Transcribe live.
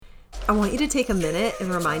I want you to take a minute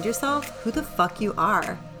and remind yourself who the fuck you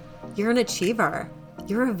are. You're an achiever.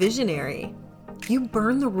 You're a visionary. You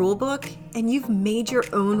burn the rule book and you've made your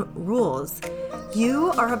own rules.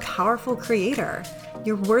 You are a powerful creator.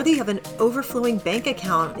 You're worthy of an overflowing bank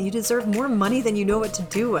account. You deserve more money than you know what to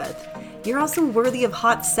do with. You're also worthy of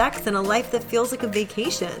hot sex and a life that feels like a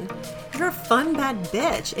vacation. You're a fun, bad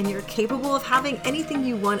bitch, and you're capable of having anything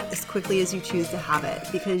you want as quickly as you choose to have it,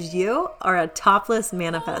 because you are a topless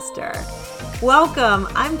manifester. Welcome,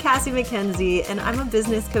 I'm Cassie McKenzie, and I'm a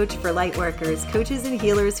business coach for lightworkers, coaches and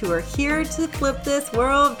healers who are here to flip this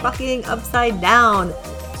world fucking upside down.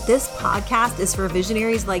 This podcast is for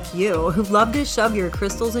visionaries like you who love to shove your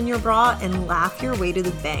crystals in your bra and laugh your way to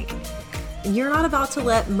the bank. You're not about to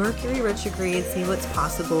let Mercury retrograde see what's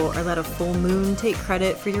possible or let a full moon take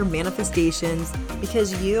credit for your manifestations,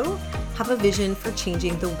 because you have a vision for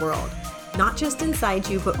changing the world, not just inside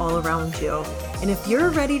you, but all around you. And if you're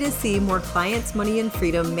ready to see more clients, money, and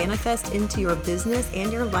freedom manifest into your business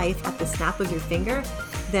and your life at the snap of your finger,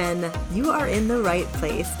 then you are in the right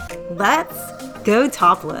place. Let's go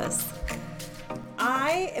topless.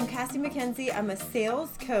 I am Cassie McKenzie. I'm a sales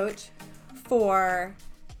coach for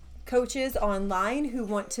coaches online who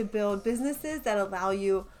want to build businesses that allow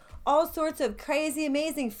you all sorts of crazy,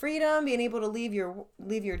 amazing freedom, being able to leave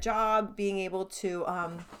your job, being able to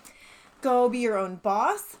go be your own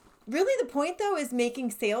boss. Really, the point though is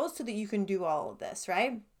making sales so that you can do all of this,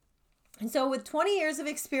 right? And so with 20 years of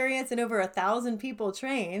experience and over 1,000 people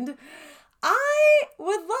trained, I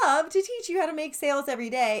would love to teach you how to make sales every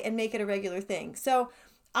day and make it a regular thing. So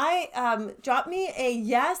drop me a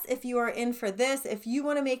yes if you are in for this. If you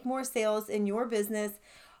want to make more sales in your business,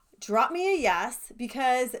 drop me a yes,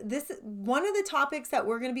 because this one of the topics that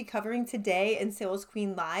we're going to be covering today in Sales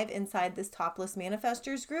Queen Live inside this Topless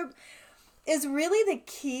Manifestors group is really the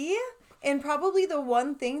key and probably the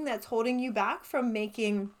one thing that's holding you back from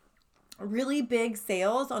making really big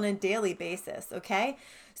sales on a daily basis. Okay.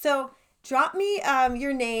 So drop me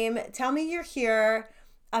your name. Tell me you're here.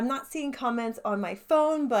 I'm not seeing comments on my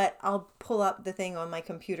phone, but I'll pull up the thing on my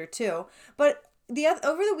computer too. But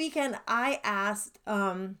over the weekend, I asked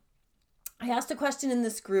a question in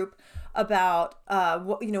this group about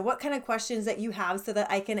what kind of questions that you have so that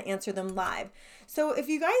I can answer them live. So if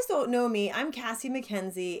you guys don't know me, I'm Cassie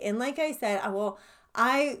McKenzie, and like I said,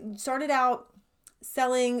 I started out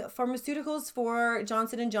selling pharmaceuticals for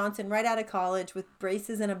Johnson & Johnson right out of college with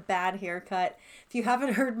braces and a bad haircut. If you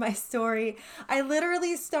haven't heard my story, I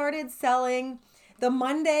literally started selling the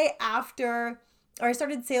Monday after, or I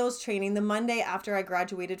started sales training the Monday after I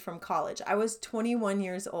graduated from college. I was 21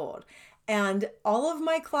 years old. And all of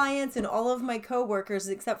my clients and all of my coworkers,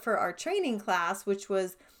 except for our training class, which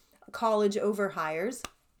was college overhires,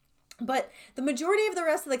 but the majority of the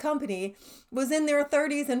rest of the company was in their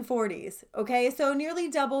 30s and 40s. Okay, so nearly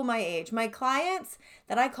double my age. My clients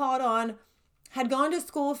that I called on had gone to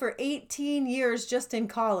school for 18 years just in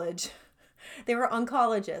college. They were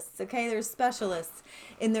oncologists. Okay, they're specialists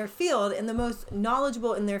in their field and the most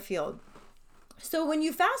knowledgeable in their field. So when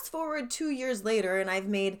you fast forward 2 years later, and I've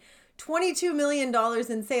made $22 million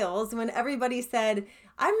in sales, when everybody said,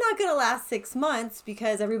 I'm not going to last 6 months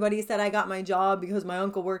because everybody said I got my job because my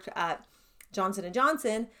uncle worked at Johnson &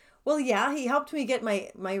 Johnson. Well, yeah, he helped me get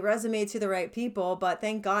my resume to the right people, but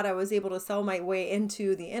thank God I was able to sell my way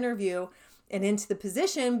into the interview and into the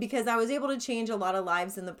position because I was able to change a lot of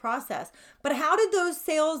lives in the process. But how did those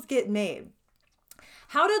sales get made?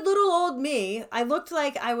 How did little old me, I looked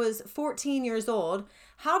like I was 14 years old,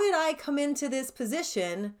 how did I come into this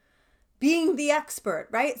position being the expert,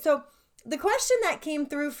 right? So the question that came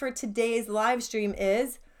through for today's live stream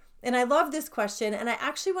is, and I love this question, and I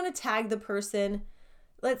actually want to tag the person.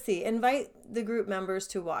 Let's see, invite the group members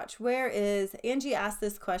to watch. Where is Angie asked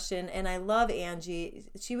this question, and I love Angie.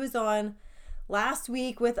 She was on last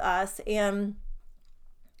week with us, and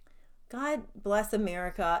God bless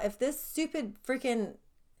America. If this stupid freaking,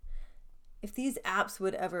 if these apps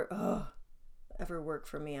would ever work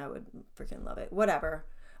for me, I would freaking love it. Whatever.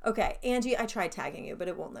 Okay, Angie, I tried tagging you, but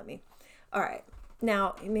it won't let me. All right,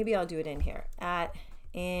 now maybe I'll do it in here at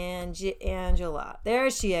Angela. There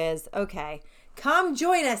she is. Okay, come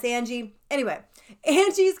join us, Angie. Anyway,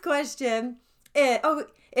 Angie's question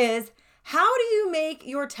is how do you make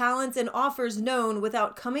your talents and offers known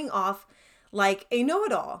without coming off like a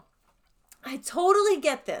know-it-all? I totally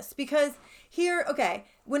get this because here, okay,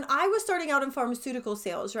 when I was starting out in pharmaceutical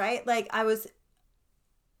sales, right? Like I was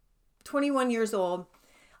 21 years old.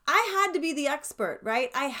 I had to be the expert, right?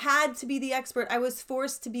 I had to be the expert. I was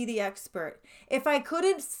forced to be the expert. If I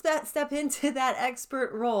couldn't step into that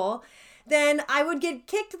expert role, then I would get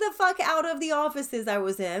kicked the fuck out of the offices I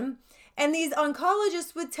was in. And these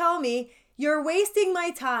oncologists would tell me, you're wasting my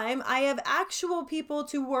time. I have actual people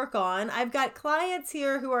to work on. I've got clients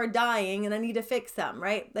here who are dying and I need to fix them,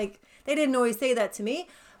 right? Like, they didn't always say that to me,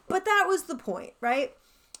 but that was the point, right?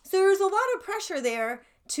 So there's a lot of pressure there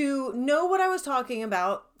to know what I was talking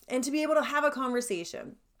about and to be able to have a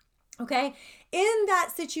conversation. Okay. In that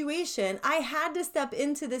situation, I had to step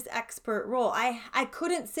into this expert role. I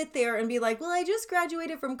couldn't sit there and be like, well, I just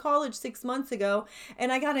graduated from college 6 months ago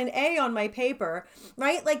and I got an A on my paper,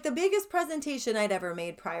 right? Like the biggest presentation I'd ever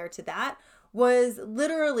made prior to that was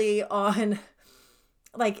literally on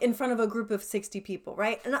like in front of a group of 60 people,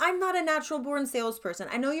 right? And I'm not a natural born salesperson.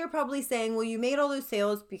 I know you're probably saying, well, you made all those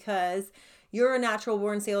sales because you're a natural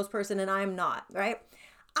born salesperson and I'm not, right?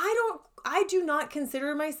 I do not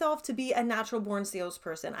consider myself to be a natural born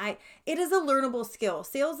salesperson. It is a learnable skill.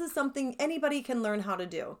 Sales is something anybody can learn how to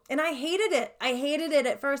do. And I hated it. I hated it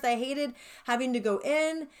at first. I hated having to go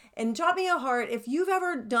in and drop me a heart. If you've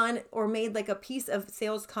ever done or made like a piece of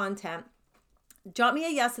sales content, drop me a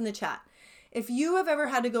yes in the chat. If you have ever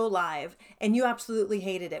had to go live and you absolutely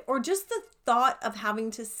hated it, or just the thought of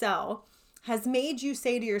having to sell has made you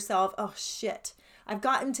say to yourself, oh shit, I've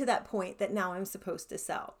gotten to that point that now I'm supposed to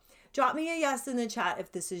sell. Drop me a yes in the chat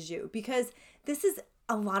if this is you, because this is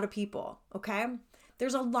a lot of people, okay?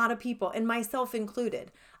 There's a lot of people, and myself included.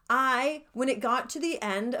 When it got to the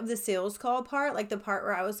end of the sales call part, like the part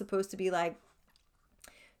where I was supposed to be like,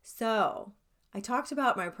 so I talked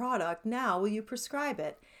about my product, now will you prescribe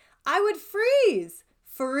it? I would freeze,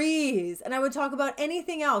 and I would talk about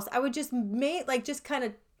anything else. I would just kind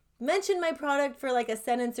of mention my product for like a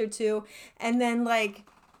sentence or two, and then like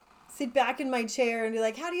sit back in my chair and be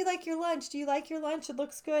like, how do you like your lunch? Do you like your lunch? It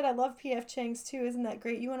looks good. I love P.F. Chang's too. Isn't that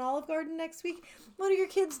great? You and Olive Garden next week? What are your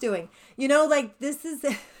kids doing? You know, like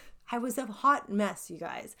I was a hot mess, you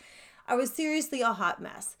guys. I was seriously a hot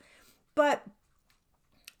mess. But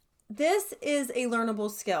this is a learnable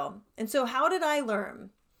skill. And so how did I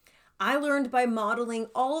learn? I learned by modeling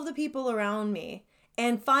all of the people around me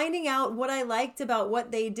and finding out what I liked about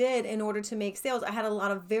what they did in order to make sales. I had a lot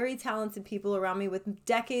of very talented people around me with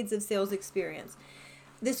decades of sales experience.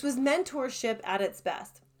 This was mentorship at its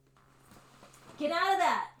best. Get out of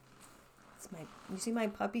that. You see my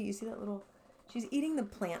puppy? You see that little, she's eating the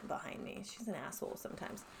plant behind me. She's an asshole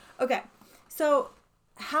sometimes. Okay. So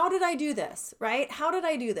how did I do this, right? How did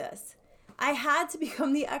I do this? I had to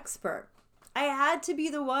become the expert. I had to be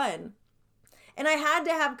the one. And I had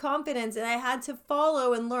to have confidence, and I had to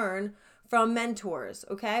follow and learn from mentors,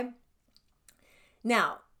 okay?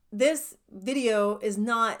 Now, this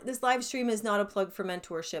live stream is not a plug for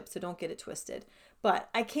mentorship, so don't get it twisted. But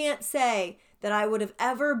I can't say that I would have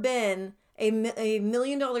ever been a $1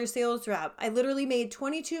 million sales rep. I literally made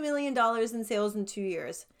 $22 million in sales in 2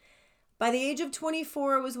 years. By the age of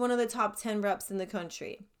 24, I was one of the top 10 reps in the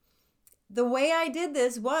country. The way I did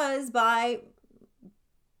this was by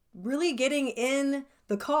really getting in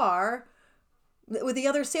the car with the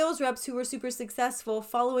other sales reps who were super successful,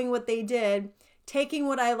 following what they did, taking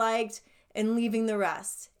what I liked and leaving the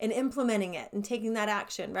rest and implementing it and taking that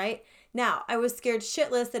action, right? Now, I was scared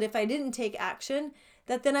shitless that if I didn't take action,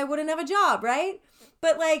 that then I wouldn't have a job, right?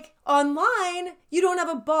 But like online, you don't have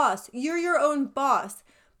a boss. You're your own boss.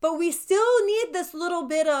 But we still need this little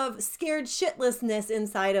bit of scared shitlessness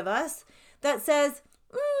inside of us that says,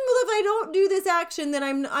 well, if I don't do this action, then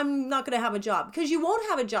I'm not going to have a job, because you won't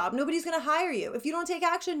have a job. Nobody's going to hire you. If you don't take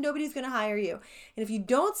action, nobody's going to hire you. And if you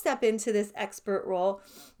don't step into this expert role,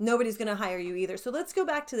 nobody's going to hire you either. So let's go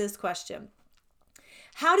back to this question.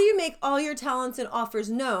 How do you make all your talents and offers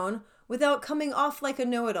known without coming off like a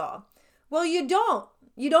know-it-all? Well, you don't.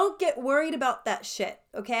 You don't get worried about that shit,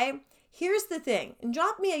 okay? Here's the thing, and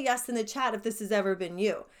drop me a yes in the chat if this has ever been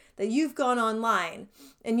you, that you've gone online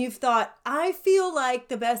and you've thought, I feel like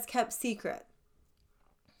the best kept secret.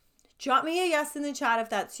 Drop me a yes in the chat if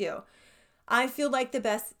that's you. I feel like the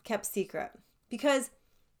best kept secret, because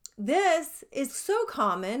this is so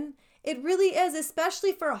common. It really is,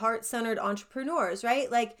 especially for heart-centered entrepreneurs,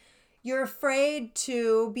 right? Like, you're afraid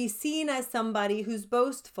to be seen as somebody who's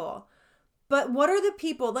boastful. But what are the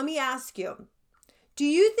people? Let me ask you. Do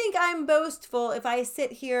you think I'm boastful if I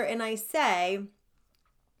sit here and I say,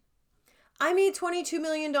 I made $22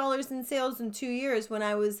 million in sales in 2 years when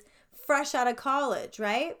I was fresh out of college,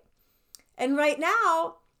 right? And right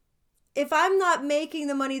now, if I'm not making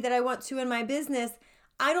the money that I want to in my business,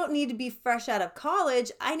 I don't need to be fresh out of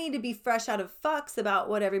college. I need to be fresh out of fucks about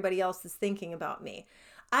what everybody else is thinking about me.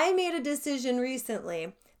 I made a decision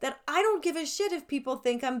recently that I don't give a shit if people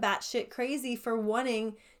think I'm batshit crazy for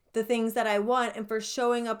wanting the things that I want and for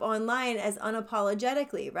showing up online as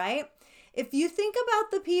unapologetically, right? If you think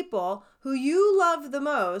about the people who you love the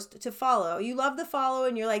most to follow, you love to follow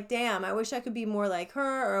and you're like, damn, I wish I could be more like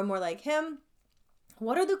her or more like him.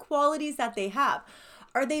 What are the qualities that they have?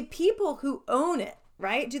 Are they people who own it,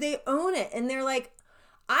 right? Do they own it? And they're like,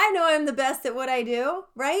 I know I'm the best at what I do,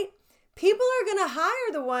 right? People are going to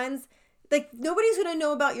hire the ones, like nobody's going to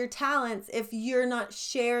know about your talents if you're not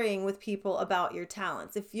sharing with people about your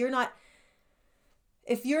talents. If you're not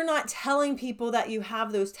telling people that you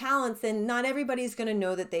have those talents, then not everybody's going to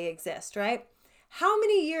know that they exist, right? How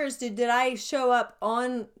many years did I show up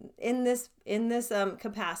in this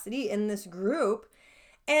capacity, in this group,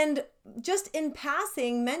 and just in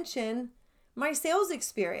passing mention my sales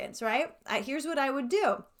experience, right? Here's what I would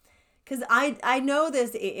do. Because I know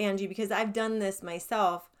this, Angie, because I've done this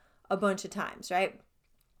myself a bunch of times, right?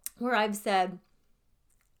 Where I've said,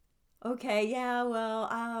 okay, yeah, well,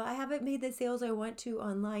 I haven't made the sales I want to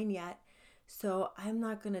online yet. So I'm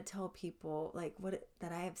not going to tell people like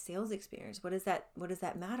that I have sales experience. What does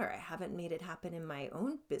that matter? I haven't made it happen in my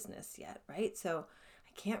own business yet, right? So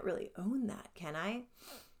I can't really own that, can I?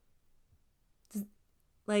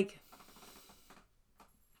 Like,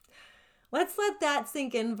 let's let that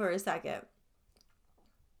sink in for a second.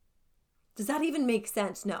 Does that even make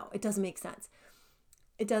sense? No, it doesn't make sense.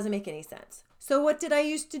 It doesn't make any sense. So what did I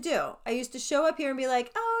used to do? I used to show up here and be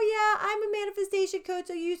like, oh yeah, I'm a manifestation coach.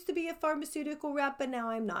 I used to be a pharmaceutical rep, but now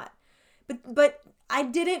I'm not. But I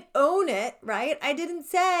didn't own it, right? I didn't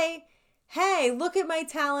say, hey, look at my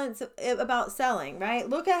talents about selling, right?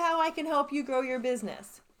 Look at how I can help you grow your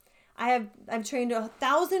business. I've trained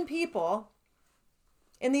 1,000 people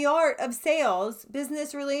in the art of sales,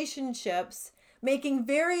 business relationships, making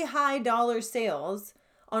very high dollar sales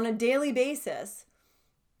on a daily basis.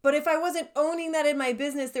 But if I wasn't owning that in my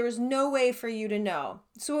business, there was no way for you to know.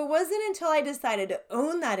 So it wasn't until I decided to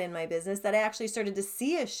own that in my business that I actually started to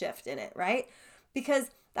see a shift in it, right? Because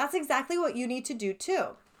that's exactly what you need to do too.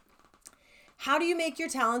 How do you make your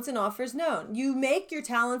talents and offers known? You make your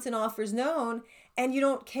talents and offers known, and you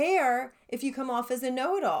don't care if you come off as a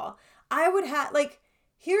know-it-all. I would have,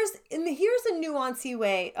 here's a nuancy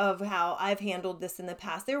way of how I've handled this in the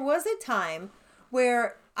past. There was a time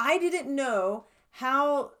where I didn't know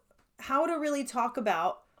how to really talk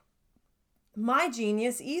about my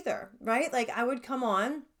genius either, right? Like I would come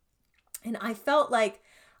on and I felt like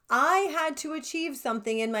I had to achieve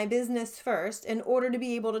something in my business first in order to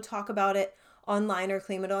be able to talk about it online or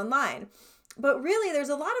claim it online. But really, there's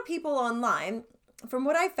a lot of people online. From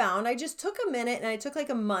what I found, I just took a minute and I took like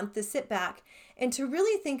a month to sit back and to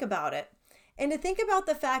really think about it. And to think about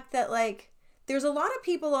the fact that there's a lot of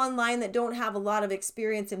people online that don't have a lot of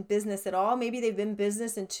experience in business at all. Maybe they've been in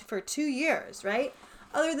business for 2 years, right?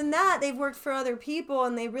 Other than that, they've worked for other people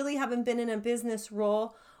and they really haven't been in a business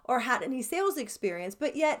role or had any sales experience,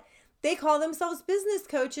 but yet they call themselves business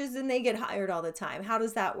coaches and they get hired all the time. How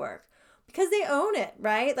does that work? Because they own it,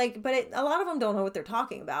 right? A lot of them don't know what they're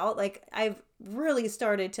talking about. I've really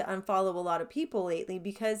started to unfollow a lot of people lately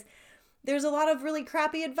because there's a lot of really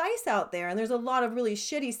crappy advice out there and there's a lot of really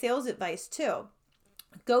shitty sales advice too.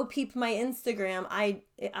 Go peep my Instagram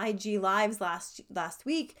IG lives last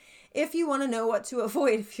week if you want to know what to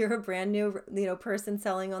avoid if you're a brand new person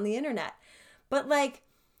selling on the internet. But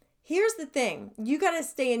here's the thing. You got to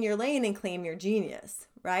stay in your lane and claim your genius,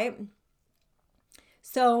 right?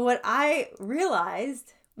 So what I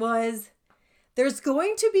realized was there's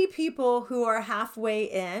going to be people who are halfway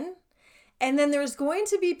in, and then there's going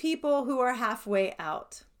to be people who are halfway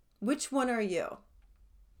out. Which one are you?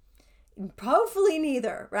 Hopefully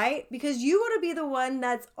neither, right? Because you want to be the one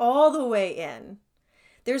that's all the way in.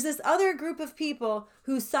 There's this other group of people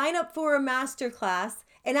who sign up for a masterclass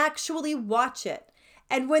and actually watch it.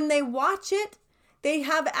 And when they watch it, they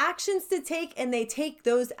have actions to take and they take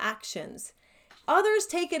those actions. Others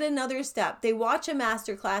take it another step. They watch a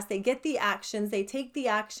masterclass, they get the actions, they take the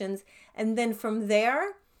actions, and then from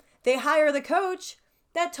there, they hire the coach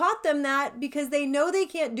that taught them that because they know they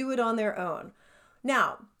can't do it on their own.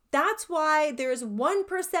 Now, that's why there's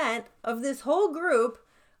 1% of this whole group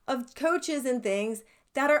of coaches and things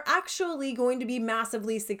that are actually going to be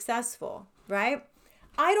massively successful, right?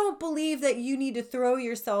 I don't believe that you need to throw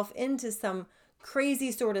yourself into some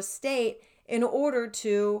crazy sort of state in order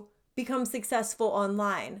to become successful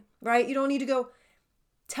online, right? You don't need to go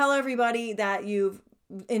tell everybody that you've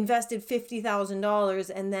invested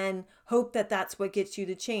 $50,000 and then hope that that's what gets you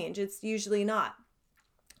to change. It's usually not.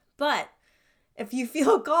 But if you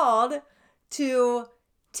feel called to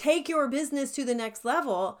take your business to the next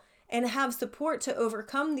level and have support to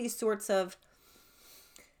overcome these sorts of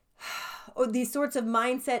these sorts of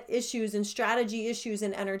mindset issues and strategy issues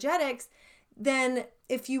and energetics, then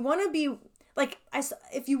if you want to be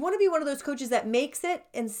if you want to be one of those coaches that makes it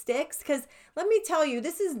and sticks, because let me tell you,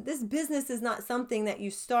 this business is not something that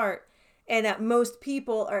you start and that most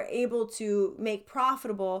people are able to make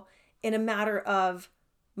profitable in a matter of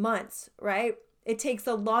months, right? It takes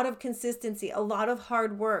a lot of consistency, a lot of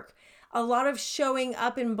hard work, a lot of showing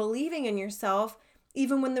up and believing in yourself,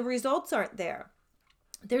 even when the results aren't there.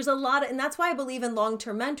 There's a lot and that's why I believe in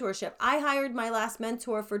long-term mentorship. I hired my last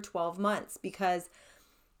mentor for 12 months because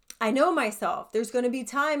I know myself. There's going to be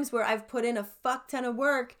times where I've put in a fuck ton of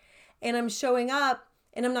work and I'm showing up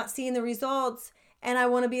and I'm not seeing the results and I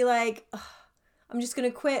want to be like, I'm just going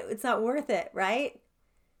to quit. It's not worth it, right?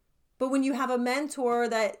 But when you have a mentor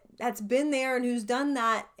that's been there and who's done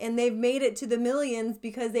that and they've made it to the millions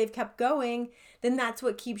because they've kept going, then that's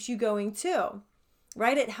what keeps you going too,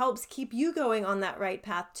 right? It helps keep you going on that right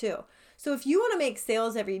path too. So if you want to make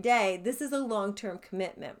sales every day, this is a long-term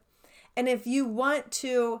commitment. And if you want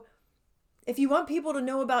people to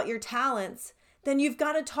know about your talents, then you've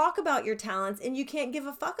got to talk about your talents and you can't give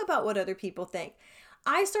a fuck about what other people think.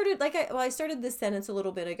 I started this sentence a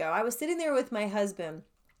little bit ago. I was sitting there with my husband.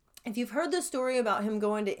 If you've heard the story about him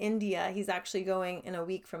going to India, he's actually going in a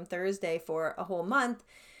week from Thursday for a whole month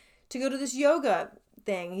to go to this yoga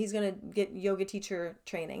thing. He's going to get yoga teacher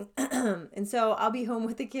training. And so I'll be home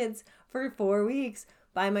with the kids for 4 weeks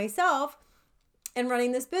by myself and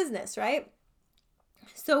running this business, right?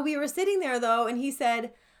 So we were sitting there though, and he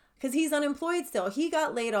said, because he's unemployed still, he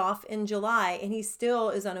got laid off in July and he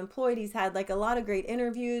still is unemployed. He's had like a lot of great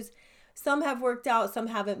interviews. Some have worked out, some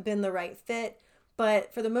haven't been the right fit.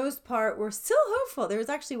 But for the most part, we're still hopeful. There was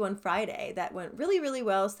actually one Friday that went really, really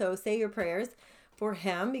well. So say your prayers for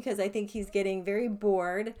him because I think he's getting very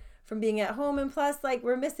bored from being at home. And plus, like,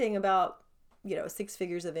 we're missing about, 6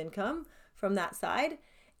 figures of income from that side.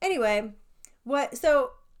 Anyway, but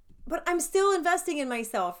I'm still investing in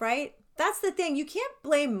myself, right? That's the thing. You can't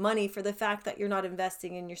blame money for the fact that you're not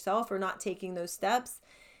investing in yourself or not taking those steps.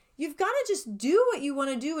 You've got to just do what you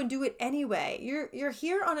want to do and do it anyway. You're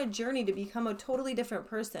here on a journey to become a totally different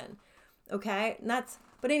person. Okay?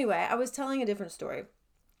 But anyway, I was telling a different story.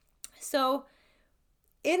 So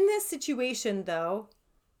in this situation though,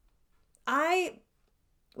 I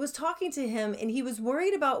was talking to him and he was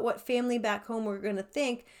worried about what family back home were going to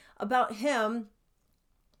think about him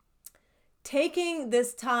taking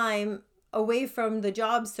this time away from the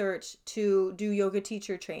job search to do yoga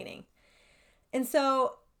teacher training. And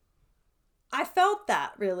so I felt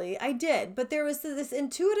that, really. I did. But there was this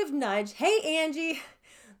intuitive nudge. Hey, Angie.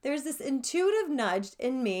 There's this intuitive nudge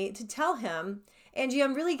in me to tell him, Angie,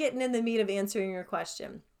 I'm really getting in the meat of answering your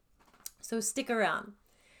question. So stick around.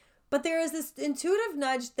 But there is this intuitive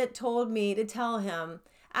nudge that told me to tell him,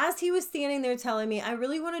 as he was standing there telling me, I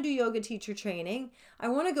really want to do yoga teacher training. I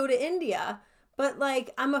want to go to India. But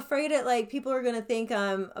I'm afraid that people are going to think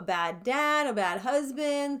I'm a bad dad, a bad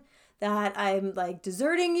husband, that I'm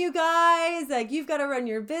deserting you guys. You've got to run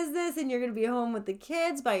your business and you're going to be home with the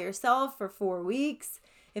kids by yourself for 4 weeks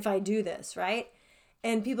if I do this, right?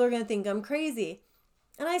 And people are going to think I'm crazy.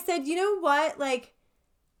 And I said, you know what?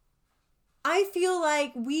 I feel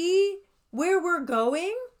like where we're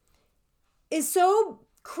going is so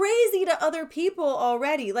crazy to other people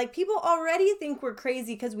already. People already think we're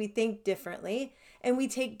crazy because we think differently and we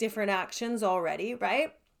take different actions already,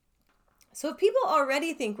 right? So if people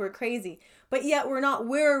already think we're crazy, but yet we're not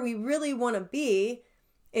where we really want to be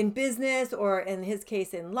in business or in his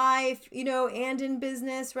case in life, and in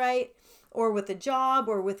business, right? Or with a job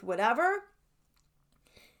or with whatever,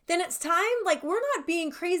 then it's time, we're not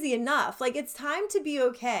being crazy enough. It's time to be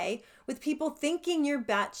okay with people thinking you're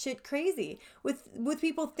batshit crazy, with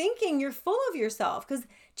people thinking you're full of yourself. Because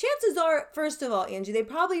chances are, first of all, Angie, they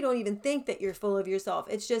probably don't even think that you're full of yourself.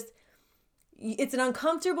 It's just, it's an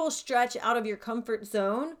uncomfortable stretch out of your comfort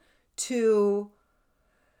zone to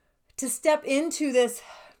step into this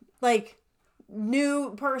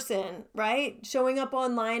new person, right? Showing up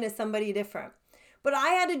online as somebody different. But I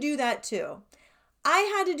had to do that too.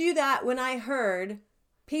 I had to do that when I heard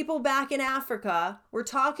people back in Africa were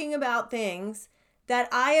talking about things that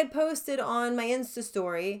I had posted on my Insta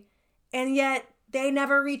story, and yet they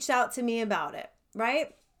never reached out to me about it,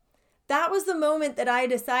 right? That was the moment that I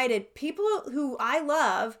decided people who I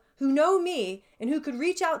love, who know me, and who could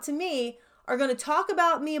reach out to me are going to talk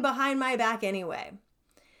about me behind my back anyway.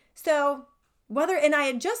 So and I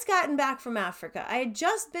had just gotten back from Africa. I had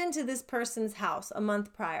just been to this person's house a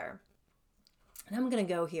month prior. And I'm going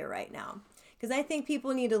to go here right now because I think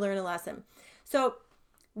people need to learn a lesson. So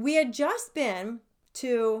we had just been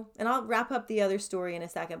to, and I'll wrap up the other story in a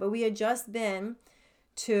second, but we had just been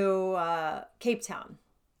to Cape Town.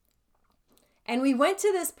 And we went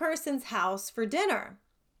to this person's house for dinner,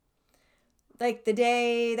 like the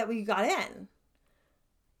day that we got in.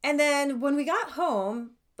 And then when we got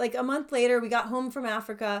home, like a month later, we got home from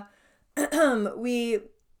Africa. That's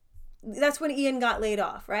when Ian got laid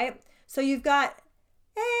off, right? So you've got,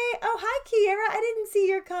 hey, oh, hi, Kiera. I didn't see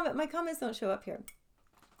your comment. My comments don't show up here.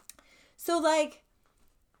 So like,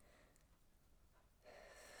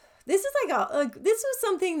 this is this was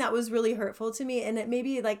something that was really hurtful to me. And it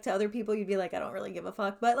maybe like to other people, you'd be like, I don't really give a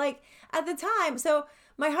fuck. But like at the time, so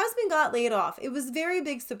my husband got laid off. It was a very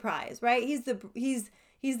big surprise, right? He's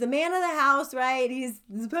the man of the house, right? He's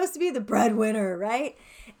supposed to be the breadwinner, right?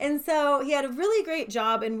 And so he had a really great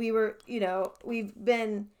job, and we were, we've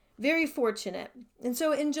been very fortunate. And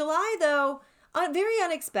so in July, though, very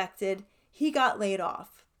unexpected, he got laid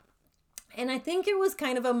off. And I think it was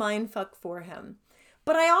kind of a mindfuck for him.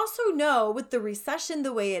 But I also know with the recession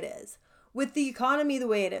the way it is, with the economy the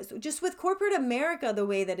way it is, just with corporate America the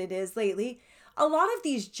way that it is lately, a lot of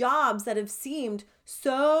these jobs that have seemed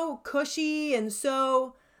so cushy and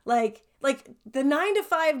so like the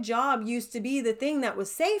 9-to-5 job used to be the thing that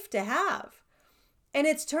was safe to have. And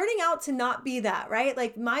it's turning out to not be that, right?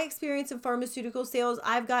 Like my experience in pharmaceutical sales,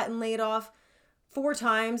 I've gotten laid off 4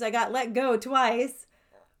 times. I got let go twice.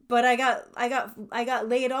 But I got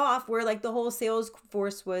laid off where like the whole sales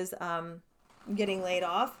force was getting laid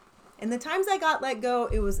off. And the times I got let go,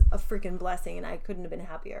 it was a freaking blessing, and I couldn't have been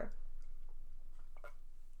happier.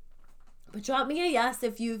 But drop me a yes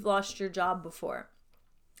if you've lost your job before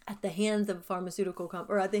at the hands of a pharmaceutical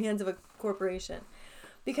company or at the hands of a corporation.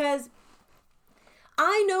 Because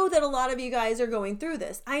I know that a lot of you guys are going through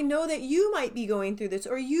this. I know that you might be going through this,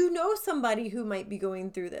 or you know somebody who might be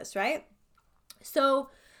going through this, right? So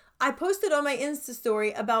I posted on my Insta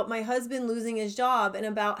story about my husband losing his job and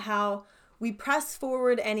about how we press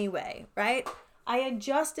forward anyway, right? I had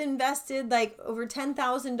just invested like over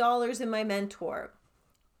 $10,000 in my mentor.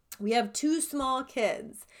 We have 2 small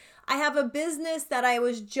kids. I have a business that I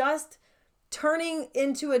was just turning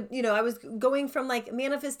into I was going from like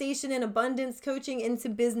manifestation and abundance coaching into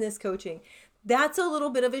business coaching. That's a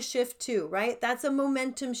little bit of a shift too, right? That's a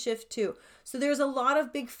momentum shift too. So there's a lot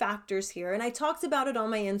of big factors here. And I talked about it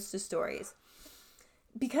on my Insta stories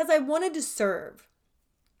because I wanted to serve.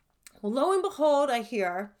 Well, lo and behold, I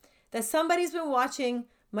hear that somebody's been watching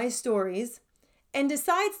my stories and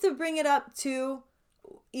decides to bring it up to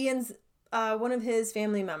Ian's, one of his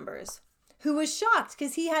family members, who was shocked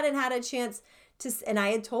because he hadn't had a chance to, and I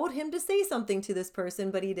had told him to say something to this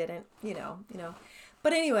person, but he didn't,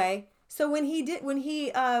 But anyway, so when he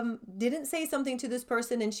didn't say something to this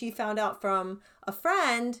person, and she found out from a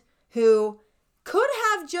friend who could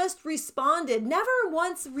have just responded, never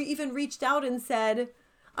once even reached out and said,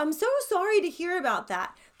 I'm so sorry to hear about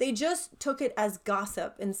that. They just took it as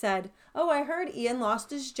gossip and said, oh, I heard Ian lost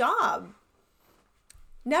his job.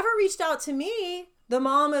 Never reached out to me, the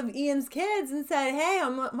mom of Ian's kids, and said, hey,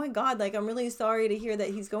 oh my God, like, I'm really sorry to hear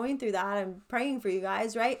that he's going through that. I'm praying for you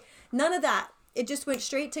guys, right? None of that. It just went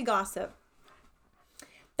straight to gossip.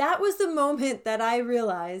 That was the moment that I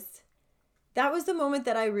realized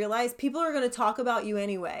people are going to talk about you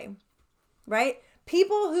anyway, right?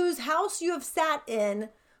 People whose house you have sat in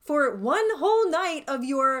for one whole night of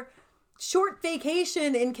your short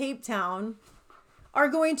vacation in Cape Town are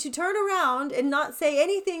going to turn around and not say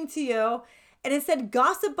anything to you, and instead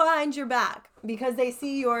gossip behind your back because they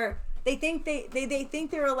see they think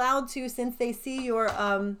they're allowed to, since they see your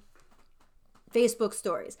Facebook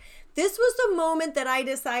stories. This was the moment that I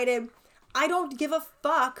decided I don't give a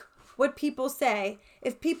fuck what people say.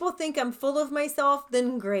 If people think I'm full of myself,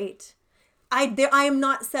 then great. I am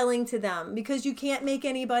not selling to them, because you can't make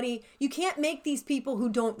these people who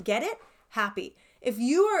don't get it happy. If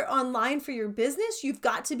you are online for your business, you've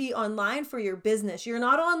got to be online for your business. You're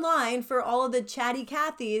not online for all of the chatty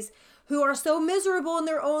Cathys who are so miserable in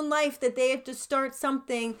their own life that they have to start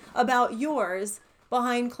something about yours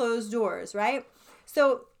behind closed doors, right?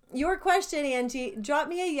 So your question, Angie, drop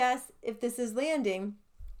me a yes if this is landing,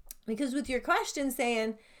 because with your question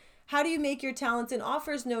saying, how do you make your talents and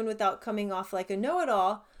offers known without coming off like a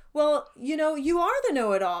know-it-all? Well, you are the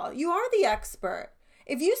know-it-all. You are the expert.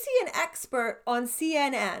 If you see an expert on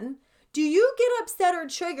CNN, do you get upset or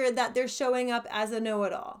triggered that they're showing up as a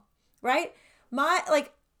know-it-all, right?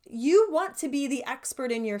 You want to be the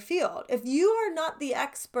expert in your field. If you are not the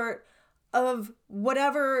expert of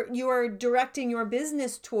whatever you are directing your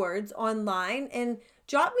business towards online and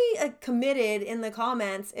Drop me a committed in the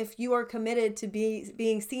comments if you are committed to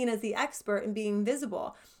being seen as the expert and being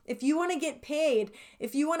visible. If you want to get paid,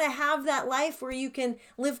 if you want to have that life where you can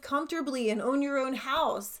live comfortably and own your own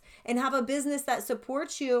house and have a business that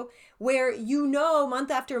supports you, where you know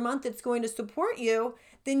month after month it's going to support you,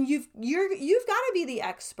 then you've got to be the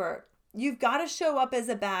expert. You've got to show up as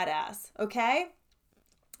a badass, okay?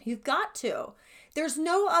 You've got to. There's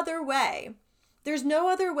no other way. There's no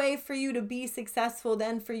other way for you to be successful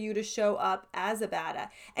than for you to show up as a badass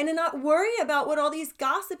and to not worry about what all these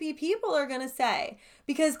gossipy people are going to say,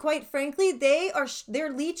 because quite frankly,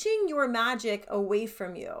 they're leeching your magic away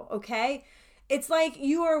from you, okay? It's like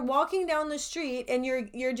you are walking down the street and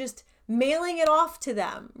you're just mailing it off to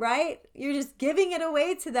them, right? You're just giving it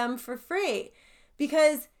away to them for free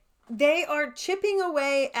because they are chipping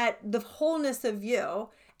away at the wholeness of you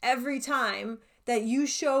every time that you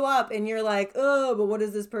show up and you're like, oh, but what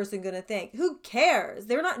is this person going to think? Who cares?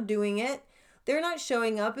 They're not doing it. They're not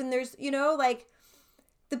showing up. And there's, like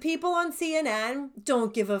the people on CNN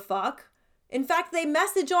don't give a fuck. In fact, they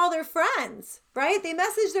message all their friends, right? They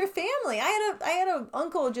message their family. I had an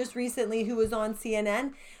uncle just recently who was on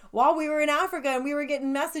CNN while we were in Africa, and we were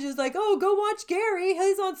getting messages like, oh, go watch Gary.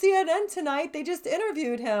 He's on CNN tonight. They just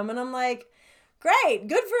interviewed him. And I'm like, great,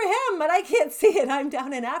 good for him, but I can't see it. I'm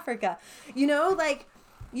down in Africa.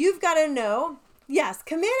 You've got to know, yes,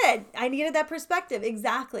 committed. I needed that perspective.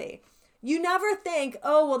 Exactly. You never think,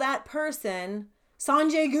 oh, well, that person,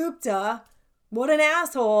 Sanjay Gupta, what an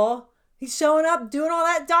asshole. He's showing up doing all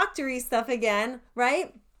that doctory stuff again,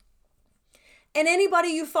 right? And anybody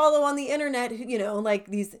you follow on the internet, like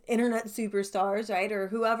these internet superstars, right? Or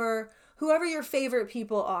whoever your favorite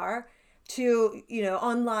people are to,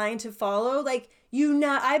 online to follow,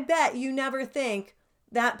 I bet you never think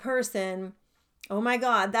that person, oh my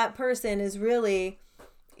God, that person is really,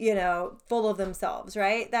 full of themselves,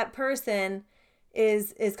 right? That person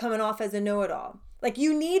is coming off as a know-it-all. Like,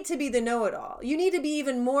 you need to be the know-it-all. You need to be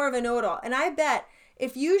even more of a know-it-all. And I bet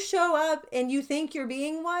if you show up and you think you're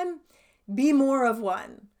being one, be more of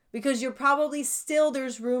one, because you're probably still,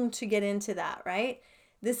 there's room to get into that, right?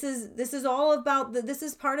 This is all about this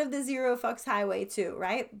is part of the zero fucks highway too,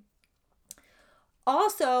 right?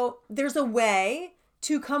 Also, there's a way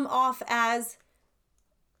to come off as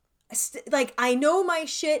I know my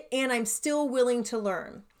shit and I'm still willing to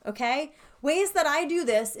learn, okay? Ways that I do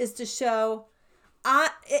this is to show,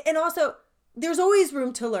 and also there's always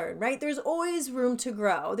room to learn, right? There's always room to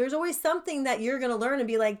grow. There's always something that you're going to learn and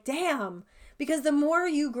be like, damn, because the more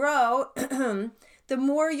you grow, the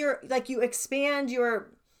more you expand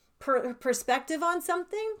your perspective on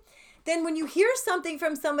something, then when you hear something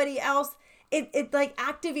from somebody else, it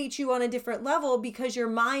activates you on a different level because your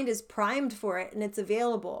mind is primed for it and it's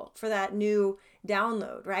available for that new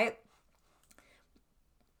download, right?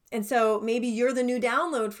 And so maybe you're the new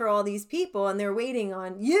download for all these people and they're waiting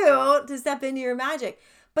on you to step into your magic.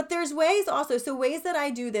 But there's ways also. So ways that I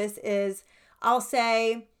do this is I'll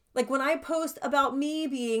say, when I post about me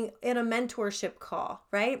being in a mentorship call,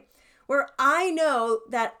 right? Where I know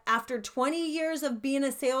that after 20 years of being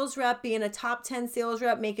a sales rep, being a top 10 sales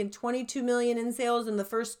rep, making 22 million in sales in the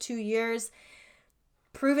first 2 years,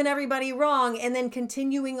 proving everybody wrong, and then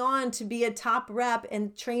continuing on to be a top rep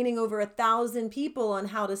and training over 1,000 people on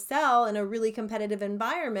how to sell in a really competitive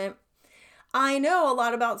environment, I know a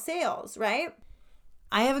lot about sales, right?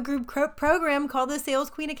 I have a group program called the Sales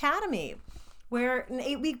Queen Academy, where an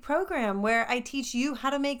 8-week program where I teach you how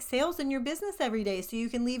to make sales in your business every day so you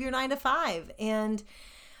can leave your 9 to 5. And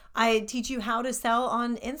I teach you how to sell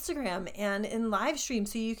on Instagram and in live stream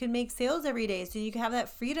so you can make sales every day, so you can have that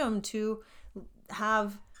freedom to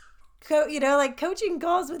have coaching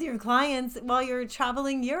calls with your clients while you're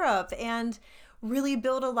traveling Europe and really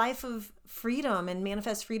build a life of freedom and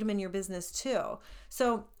manifest freedom in your business too.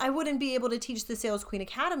 So I wouldn't be able to teach the Sales Queen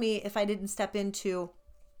Academy if I didn't step into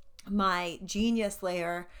my genius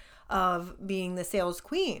layer of being the sales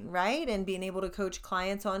queen, right? And being able to coach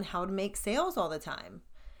clients on how to make sales all the time.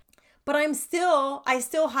 But I still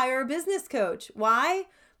hire a business coach. Why?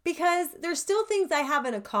 Because there's still things I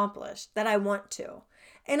haven't accomplished that I want to.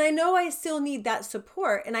 And I know I still need that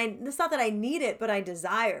support. And it's not that I need it, but I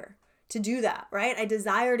desire to do that, right? I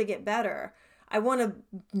desire to get better. I want to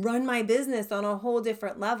run my business on a whole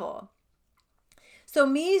different level. So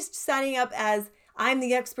me setting up as I'm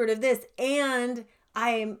the expert of this and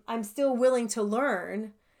I'm still willing to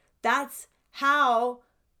learn, that's how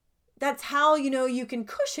you can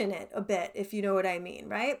cushion it a bit, if you know what I mean,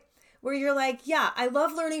 right? Where you're like, yeah, I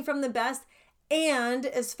love learning from the best, and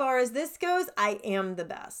as far as this goes, I am the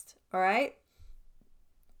best, all right?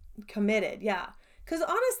 Committed, yeah. Because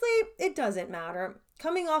honestly, it doesn't matter.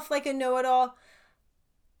 coming off like a know-it-all,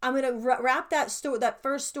 I'm going to wrap that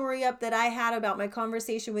first story up that I had about my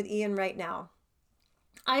conversation with Ian right now.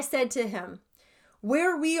 I said to him,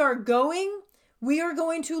 where we are going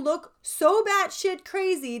to look so batshit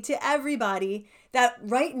crazy to everybody that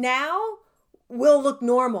right now will look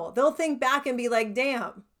normal. They'll think back and be like,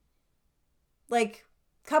 damn, like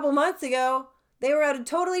a couple months ago, they were at a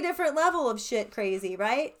totally different level of shit crazy,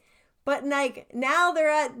 right? But like now they're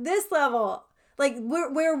at this level. Like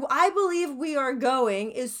where I believe we are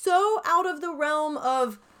going is so out of the realm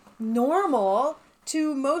of normal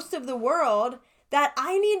to most of the world that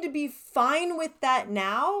I need to be fine with that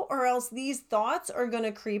now, or else these thoughts are going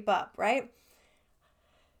to creep up, right?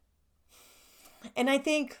 And I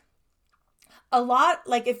think a lot,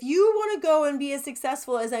 like if you want to go and be as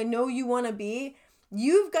successful as I know you want to be,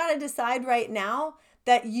 you've got to decide right now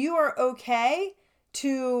that you are okay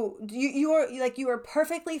to, you are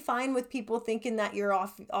perfectly fine with people thinking that you're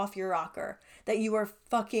off your rocker, that you are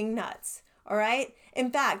fucking nuts. All right. In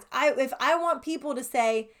fact, if I want people to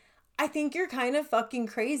say, I think you're kind of fucking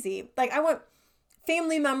crazy. Like I want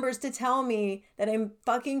family members to tell me that I'm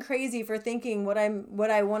fucking crazy for thinking what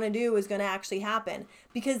I want to do is going to actually happen,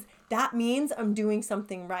 because that means I'm doing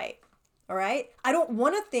something right. All right. I don't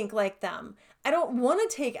want to think like them. I don't want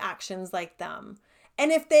to take actions like them.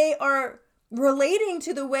 And if they are relating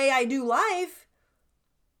to the way I do life,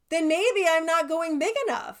 then maybe I'm not going big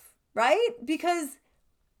enough, right? Because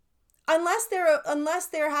unless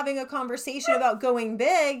they're having a conversation about going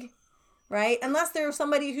big, right? Unless they're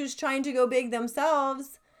somebody who's trying to go big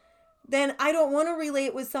themselves, then I don't want to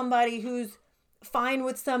relate with somebody who's fine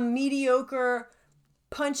with some mediocre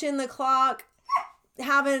punch in the clock,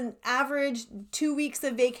 have an average 2 weeks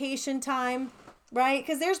of vacation time, right?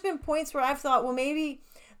 Because there's been points where I've thought, well, maybe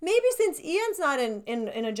since Ian's not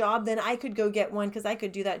in a job, then I could go get one because I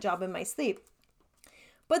could do that job in my sleep.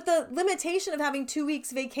 But the limitation of having 2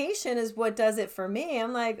 weeks vacation is what does it for me.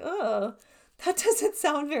 I'm like, oh, that doesn't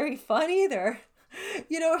sound very fun either.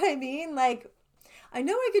 You know what I mean? Like, I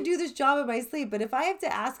know I could do this job in my sleep, but if I have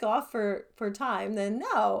to ask off for time, then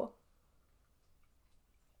no.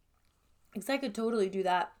 Because I could totally do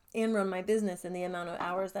that and run my business in the amount of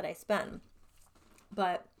hours that I spend.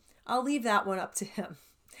 But I'll leave that one up to him.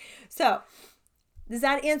 So, does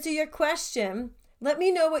that answer your question? Let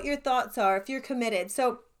me know what your thoughts are if you're committed.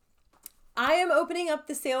 So, I am opening up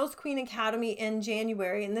the Sales Queen Academy in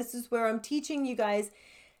January, and this is where I'm teaching you guys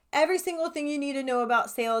every single thing you need to know about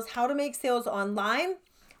sales, how to make sales online,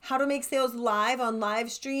 how to make sales live on live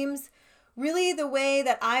streams, really the way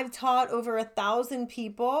that I've taught over 1,000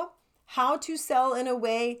 people how to sell in a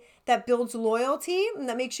way that builds loyalty and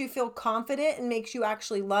that makes you feel confident and makes you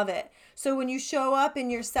actually love it. So when you show up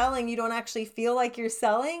and you're selling, you don't actually feel like you're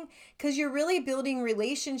selling because you're really building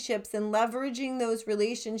relationships and leveraging those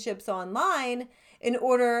relationships online in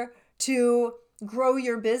order to grow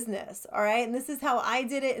your business. All right. And this is how I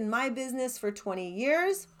did it in my business for 20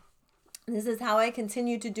 years. This is how I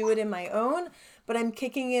continue to do it in my own, but I'm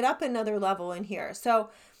kicking it up another level in here. So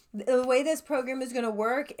the way this program is going to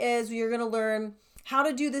work is you're going to learn how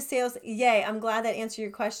to do the sales. Yay. I'm glad that answered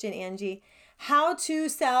your question, Angie. How to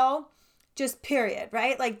sell, just period,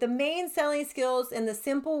 right? Like the main selling skills in the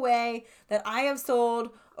simple way that I have sold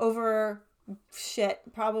over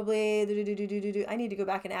probably, I need to go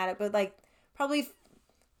back and add it, but like probably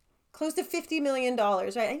close to $50 million,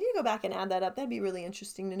 right? I need to go back and add that up. That'd be really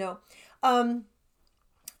interesting to know.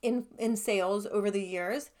 In sales over the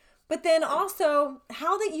years. But then also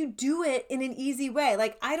how that you do it in an easy way.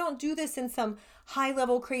 Like I don't do this in some high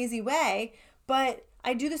level crazy way, but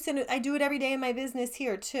I do it every day in my business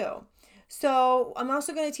here too. So I'm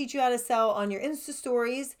also going to teach you how to sell on your Insta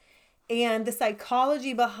stories and the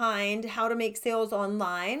psychology behind how to make sales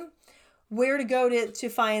online, where to go to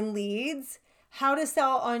find leads, how to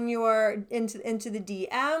sell on into the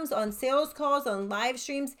DMs, on sales calls, on live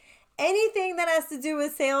streams. Anything that has to do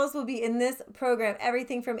with sales will be in this program,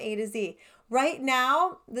 everything from A to Z. Right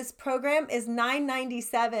now, this program is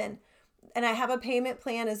 $997, and I have a payment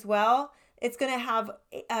plan as well. It's going to have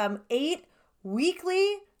 8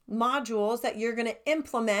 weekly modules that you're going to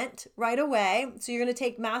implement right away. So you're going to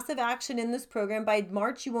take massive action in this program. By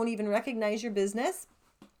March, you won't even recognize your business.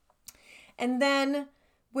 And then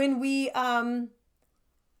when we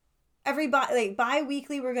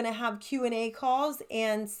bi-weekly, we're going to have Q&A calls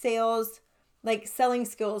and selling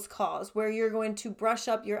skills calls where you're going to brush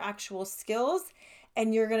up your actual skills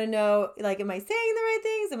and you're going to know, like, am I saying the right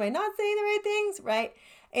things? Am I not saying the right things? Right?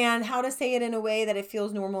 And how to say it in a way that it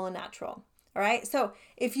feels normal and natural. All right. So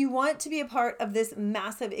if you want to be a part of this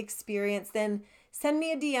massive experience, then send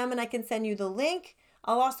me a DM and I can send you the link.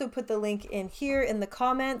 I'll also put the link in here in the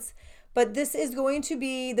comments. But this is going to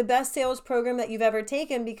be the best sales program that you've ever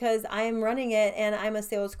taken because I am running it and I'm a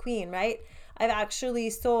sales queen, right? I've actually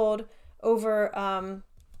sold over,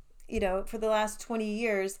 for the last 20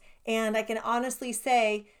 years. And I can honestly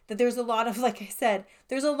say that there's a lot of, like I said,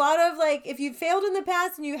 there's a lot of if you failed in the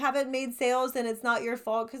past and you haven't made sales, then it's not your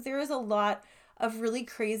fault because there is a lot of really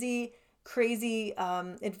crazy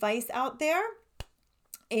advice out there.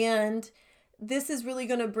 And this is really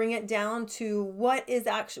going to bring it down to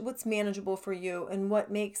what's manageable for you and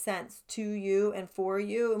what makes sense to you and for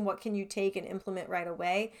you and what can you take and implement right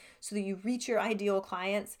away so that you reach your ideal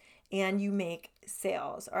clients and you make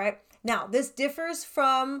sales. All right. Now, this differs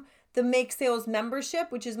from the Make Sales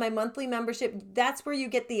membership, which is my monthly membership. That's where you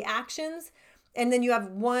get the actions. And then you have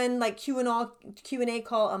one Q&A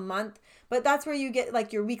call a month. But that's where you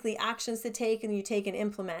get your weekly actions to take and you take and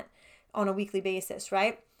implement on a weekly basis,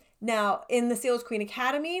 right? Now, in the Sales Queen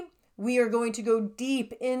Academy, we are going to go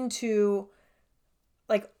deep into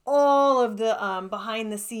all of the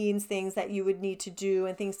behind the scenes things that you would need to do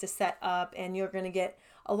and things to set up. And you're going to get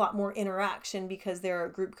a lot more interaction because there are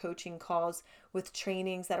group coaching calls with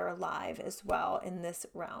trainings that are live as well in this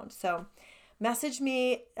round. So message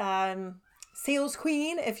me, Sales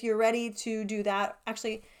Queen, if you're ready to do that.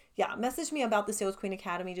 Actually, message me about the Sales Queen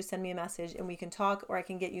Academy. Just send me a message and we can talk, or I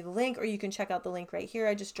can get you the link, or you can check out the link right here.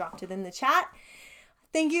 I just dropped it in the chat.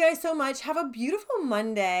 Thank you guys so much. Have a beautiful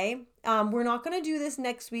Monday. We're not going to do this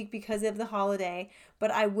next week because of the holiday,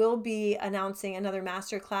 but I will be announcing another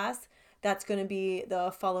masterclass that's going to be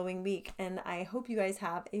the following week. And I hope you guys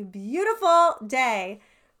have a beautiful day.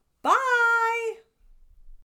 Bye.